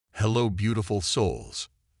Hello, beautiful souls.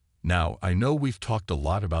 Now, I know we've talked a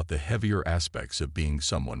lot about the heavier aspects of being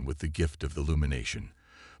someone with the gift of illumination,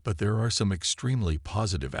 but there are some extremely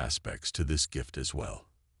positive aspects to this gift as well.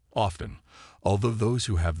 Often, although those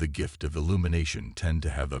who have the gift of illumination tend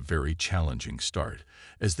to have a very challenging start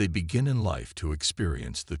as they begin in life to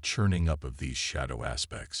experience the churning up of these shadow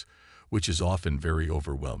aspects, which is often very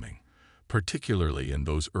overwhelming, particularly in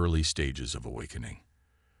those early stages of awakening.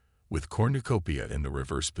 With cornucopia in the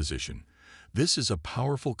reverse position, this is a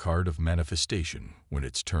powerful card of manifestation when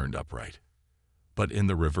it's turned upright. But in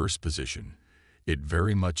the reverse position, it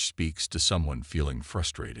very much speaks to someone feeling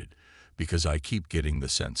frustrated, because I keep getting the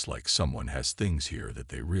sense like someone has things here that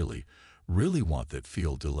they really want that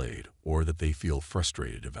feel delayed or that they feel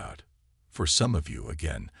frustrated about. For some of you,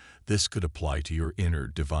 again, this could apply to your inner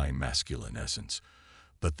divine masculine essence,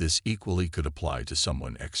 but this equally could apply to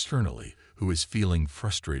someone externally who is feeling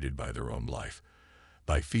frustrated by their own life,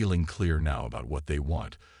 by feeling clear now about what they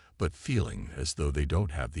want, but feeling as though they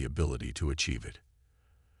don't have the ability to achieve it.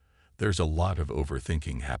 There's a lot of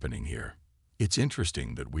overthinking happening here. It's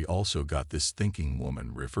interesting that we also got this thinking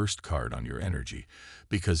woman reversed card on your energy,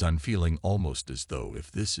 because I'm feeling almost as though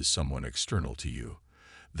if this is someone external to you,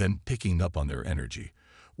 then picking up on their energy,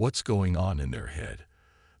 what's going on in their head,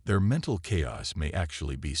 their mental chaos may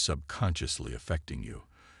actually be subconsciously affecting you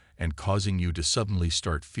and causing you to suddenly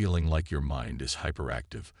start feeling like your mind is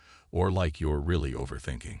hyperactive or like you're really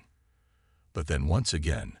overthinking. But then once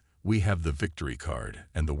again, we have the Victory card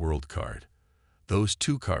and the World card, those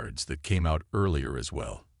two cards that came out earlier as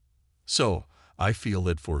well. So, I feel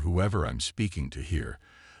that for whoever I'm speaking to here,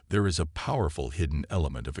 there is a powerful hidden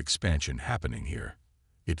element of expansion happening here.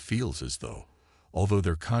 It feels as though, although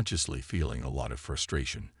they're consciously feeling a lot of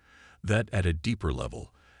frustration, that at a deeper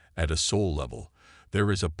level, at a soul level,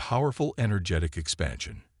 there is a powerful energetic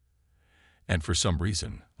expansion. And for some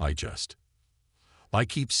reason, I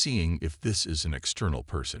keep seeing if this is an external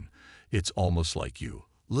person, it's almost like you,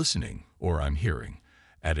 listening, or I'm hearing,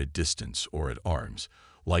 at a distance or at arms,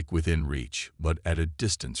 like within reach, but at a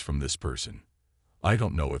distance from this person. I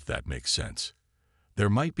don't know if that makes sense. There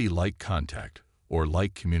might be light contact, or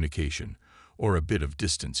light communication, or a bit of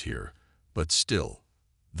distance here, but still,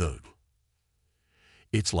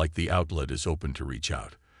 it's like the outlet is open to reach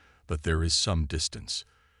out, but there is some distance.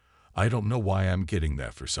 I don't know why I'm getting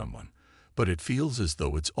that for someone, but it feels as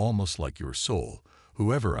though it's almost like your soul,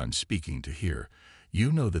 whoever I'm speaking to here,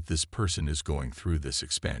 you know that this person is going through this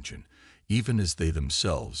expansion, even as they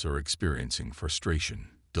themselves are experiencing frustration,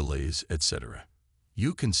 delays, etc.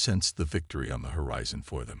 You can sense the victory on the horizon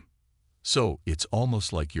for them. So, it's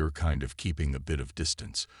almost like you're kind of keeping a bit of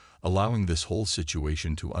distance, allowing this whole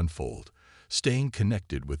situation to unfold, staying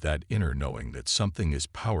connected with that inner knowing that something is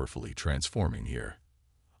powerfully transforming here.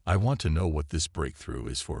 I want to know what this breakthrough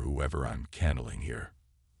is for whoever I'm channeling here.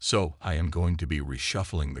 So, I am going to be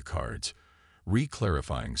reshuffling the cards,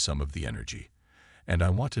 re-clarifying some of the energy, and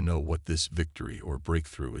I want to know what this victory or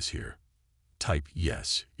breakthrough is here. Type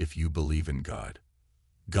yes if you believe in God.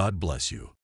 God bless you.